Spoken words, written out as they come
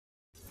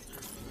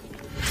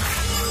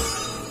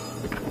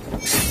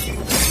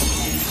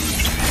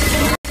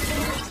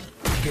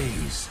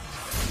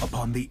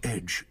upon the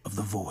edge of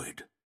the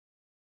void.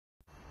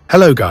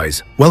 Hello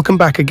guys, welcome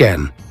back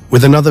again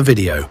with another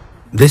video.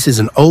 This is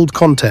an old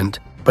content,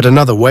 but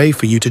another way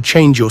for you to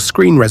change your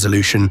screen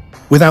resolution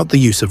without the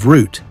use of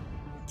root.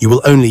 You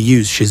will only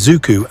use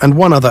Shizuku and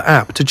one other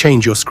app to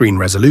change your screen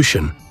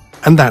resolution,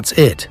 and that's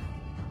it.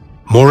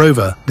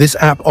 Moreover, this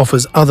app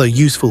offers other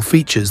useful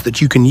features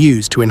that you can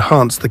use to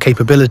enhance the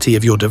capability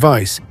of your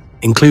device,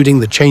 including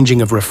the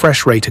changing of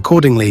refresh rate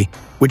accordingly,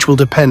 which will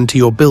depend to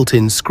your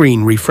built-in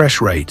screen refresh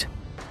rate.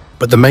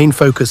 But the main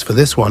focus for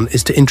this one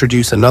is to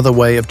introduce another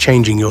way of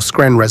changing your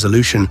screen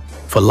resolution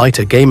for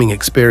lighter gaming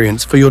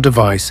experience for your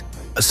device,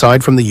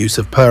 aside from the use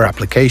of per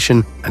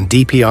application and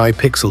DPI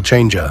pixel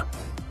changer.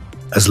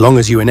 As long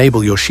as you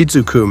enable your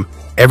Shizuku,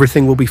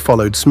 everything will be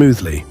followed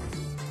smoothly.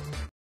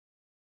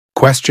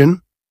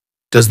 Question: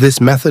 does this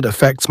method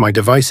affect my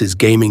device's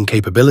gaming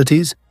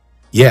capabilities?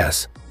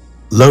 Yes.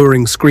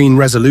 Lowering screen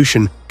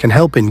resolution can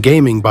help in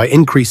gaming by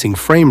increasing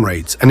frame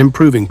rates and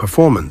improving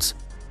performance,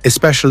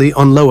 especially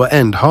on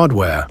lower-end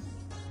hardware.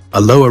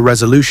 A lower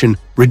resolution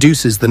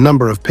reduces the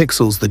number of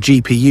pixels the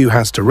GPU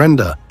has to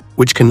render,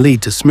 which can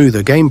lead to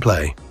smoother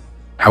gameplay.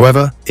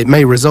 However, it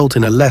may result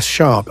in a less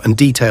sharp and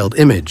detailed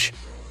image.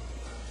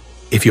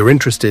 If you're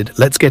interested,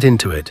 let's get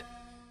into it.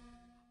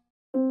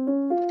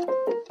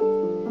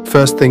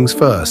 First things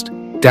first,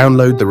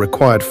 download the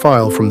required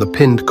file from the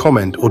pinned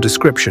comment or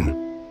description.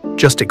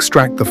 Just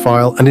extract the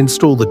file and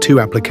install the two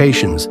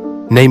applications,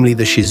 namely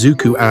the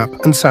Shizuku app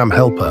and SAM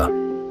Helper.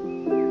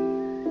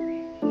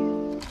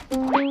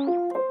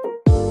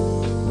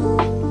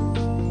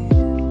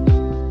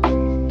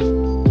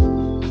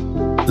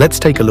 Let's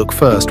take a look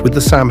first with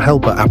the SAM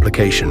Helper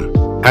application.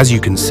 As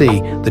you can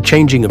see, the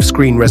changing of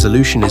screen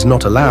resolution is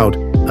not allowed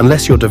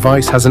unless your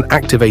device has an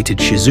activated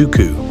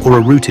Shizuku or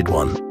a rooted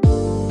one.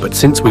 But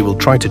since we will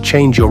try to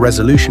change your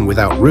resolution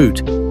without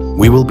root,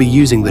 we will be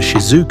using the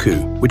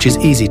Shizuku, which is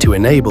easy to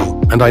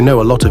enable, and I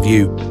know a lot of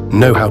you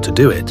know how to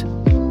do it,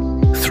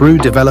 through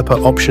developer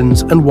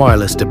options and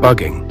wireless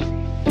debugging.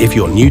 If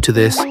you're new to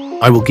this,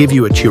 I will give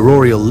you a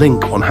tutorial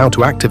link on how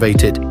to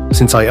activate it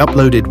since I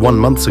uploaded 1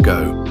 month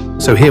ago.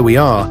 So here we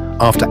are.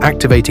 After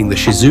activating the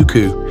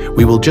Shizuku,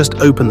 we will just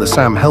open the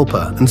SAM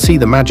Helper and see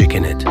the magic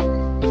in it.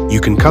 You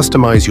can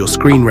customize your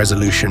screen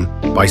resolution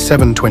by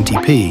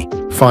 720p,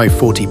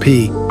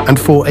 540p, and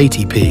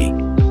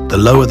 480p. The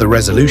lower the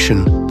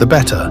resolution, the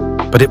better,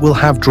 but it will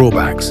have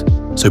drawbacks,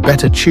 so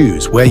better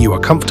choose where you are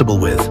comfortable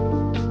with.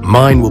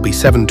 Mine will be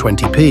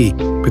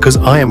 720p because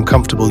I am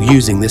comfortable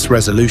using this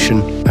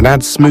resolution and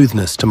adds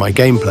smoothness to my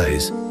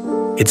gameplays.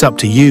 It's up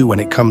to you when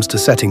it comes to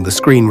setting the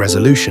screen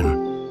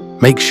resolution.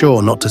 Make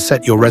sure not to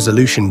set your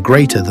resolution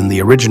greater than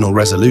the original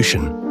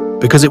resolution,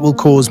 because it will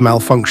cause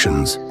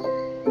malfunctions.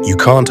 You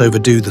can't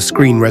overdo the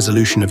screen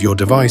resolution of your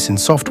device in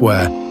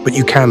software, but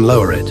you can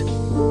lower it.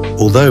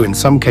 Although in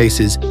some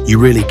cases, you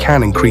really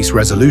can increase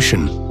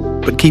resolution,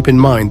 but keep in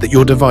mind that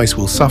your device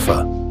will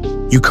suffer.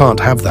 You can't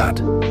have that.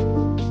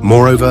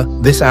 Moreover,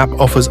 this app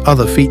offers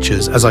other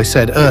features, as I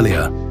said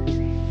earlier.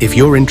 If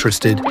you're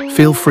interested,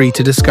 feel free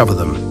to discover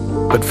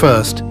them. But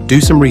first, do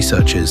some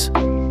researches.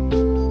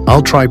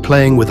 I'll try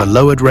playing with a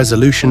lowered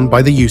resolution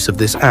by the use of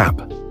this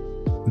app.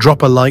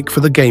 Drop a like for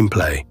the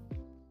gameplay.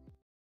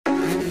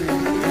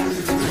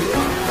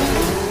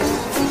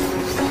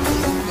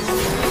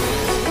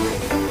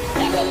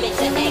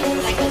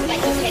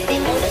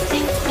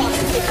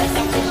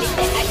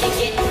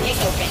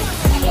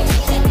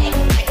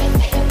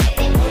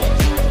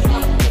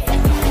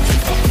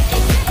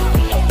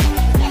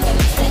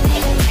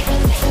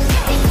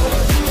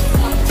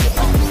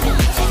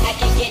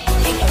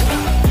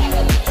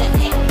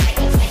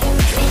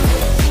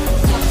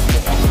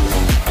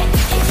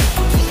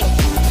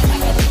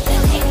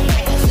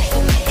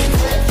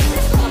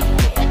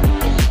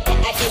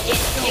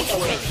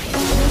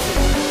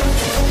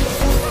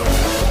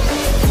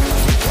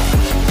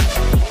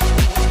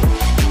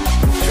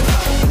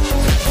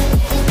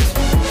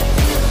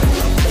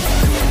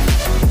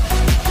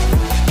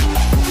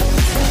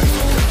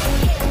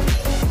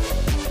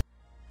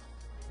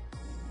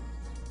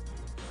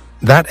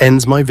 That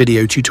ends my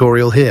video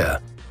tutorial here.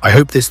 I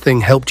hope this thing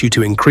helped you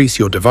to increase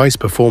your device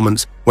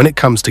performance when it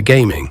comes to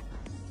gaming.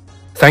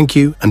 Thank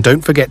you, and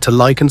don't forget to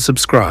like and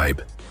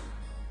subscribe.